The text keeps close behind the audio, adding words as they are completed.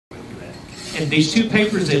in these two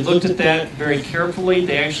papers, they looked at that very carefully.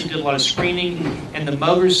 They actually did a lot of screening, and the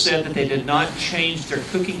mothers said that they did not change their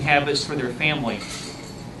cooking habits for their family.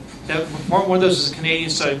 One of those is a Canadian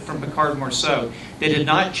study from Picard Morceau. They did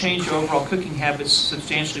not change their overall cooking habits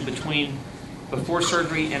substantially between before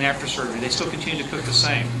surgery and after surgery. They still continue to cook the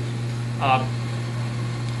same. Of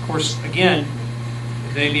course, again,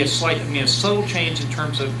 there may be a subtle change in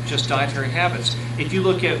terms of just dietary habits. If you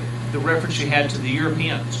look at the reference you had to the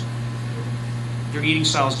Europeans, their eating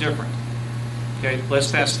style is different. Okay,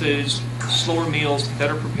 less fast foods, slower meals,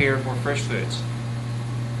 better prepared, more fresh foods.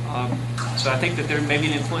 So I think that there may be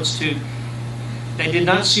an influence too. They did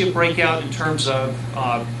not see a breakout in terms of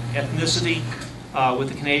ethnicity with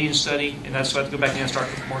the Canadian study, and that's why I have to go back and ask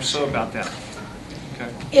Dr. Morceau about that.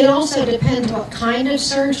 Okay. It also depends what kind of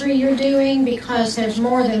surgery you're doing, because there's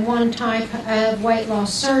more than one type of weight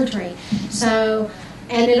loss surgery. So,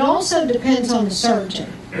 and it also depends on the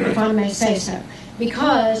surgeon, if I may say so,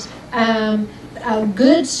 because a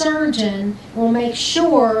good surgeon will make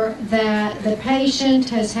sure that the patient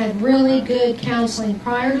has had really good counseling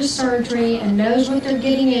prior to surgery and knows what they're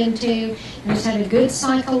getting into and has had a good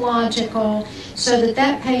psychological, so that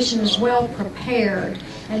that patient is well prepared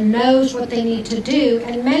and knows what they need to do,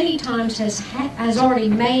 and many times has already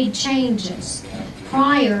made changes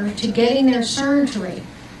prior to getting their surgery.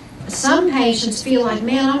 Some patients feel like,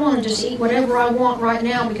 man, I want to just eat whatever I want right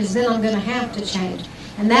now because then I'm going to have to change.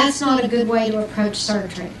 And that's not a good way to approach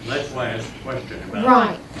surgery. That's why I asked a question about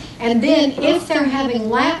Right. And then if they're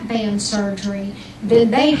having lap band surgery,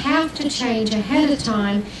 then they have to change ahead of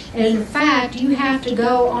time. And in fact, you have to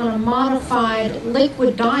go on a modified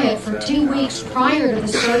liquid diet for 2 weeks prior to the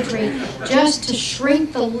surgery just to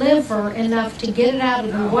shrink the liver enough to get it out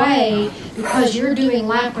of the way, because you're doing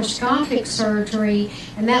laparoscopic surgery,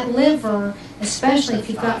 and that liver, especially if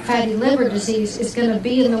you've got fatty liver disease, is going to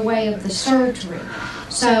be in the way of the surgery.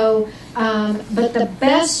 So, but the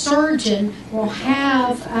best surgeon will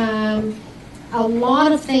have a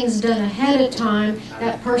lot of things done ahead of time.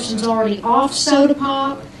 That person's already off soda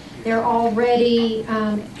pop, they're already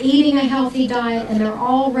eating a healthy diet, and they're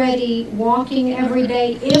already walking every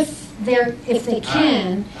day if they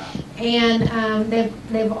can, and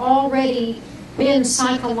they've already been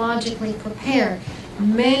psychologically prepared.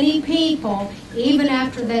 Many people, even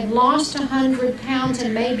after they've lost 100 pounds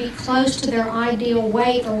and may be close to their ideal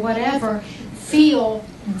weight or whatever, feel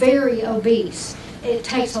very obese. It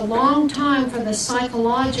takes a long time for the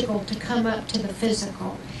psychological to come up to the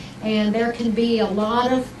physical. And there can be a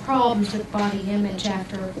lot of problems with body image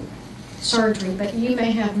after surgery, but you may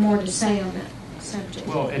have more to say on that subject.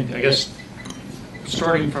 Well, and I guess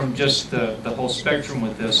starting from just the whole spectrum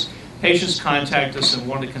with this, patients contact us and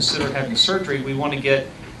want to consider having surgery. We want to get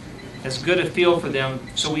as good a feel for them.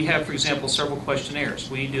 So we have, for example, several questionnaires.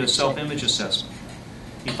 We do a self-image assessment.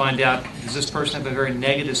 You find out, does this person have a very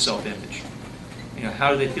negative self-image? You know,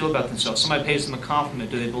 how do they feel about themselves? Somebody pays them a compliment.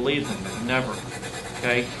 Do they believe them? Never.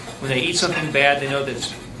 Okay? When they eat something bad, they know that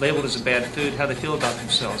it's labeled as a bad food. How do they feel about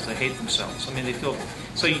themselves? They hate themselves. I mean, they feel...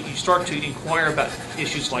 So you start to inquire about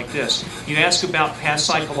issues like this. You ask about past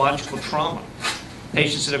psychological trauma.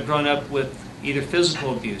 Patients that have grown up with either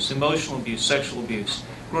physical abuse, emotional abuse, sexual abuse,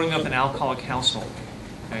 growing up in an alcoholic household.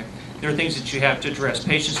 Okay? There are things that you have to address.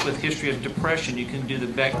 Patients with history of depression, you can do the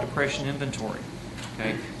Beck Depression Inventory.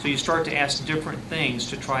 Okay? So you start to ask different things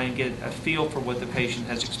to try and get a feel for what the patient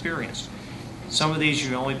has experienced. Some of these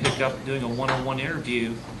you only pick up doing a one-on-one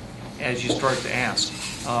interview as you start to ask.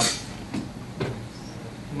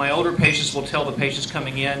 My older patients will tell the patients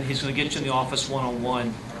coming in, he's going to get you in the office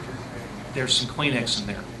one-on-one. There's some Kleenex in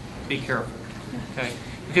there. Be careful. Okay?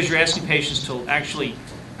 Because you're asking patients to actually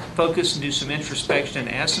focus and do some introspection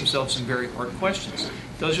and ask themselves some very hard questions.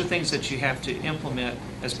 Those are things that you have to implement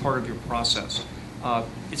as part of your process.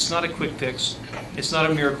 It's not a quick fix. It's not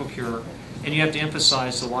a miracle cure. And you have to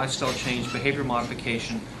emphasize the lifestyle change, behavior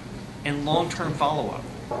modification, and long-term follow-up.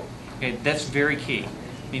 Okay? That's very key.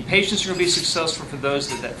 I mean, patients are going to be successful for those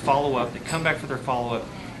that follow up, that come back for their follow-up,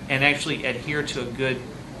 and actually adhere to a good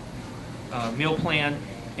meal plan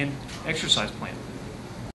and exercise plan.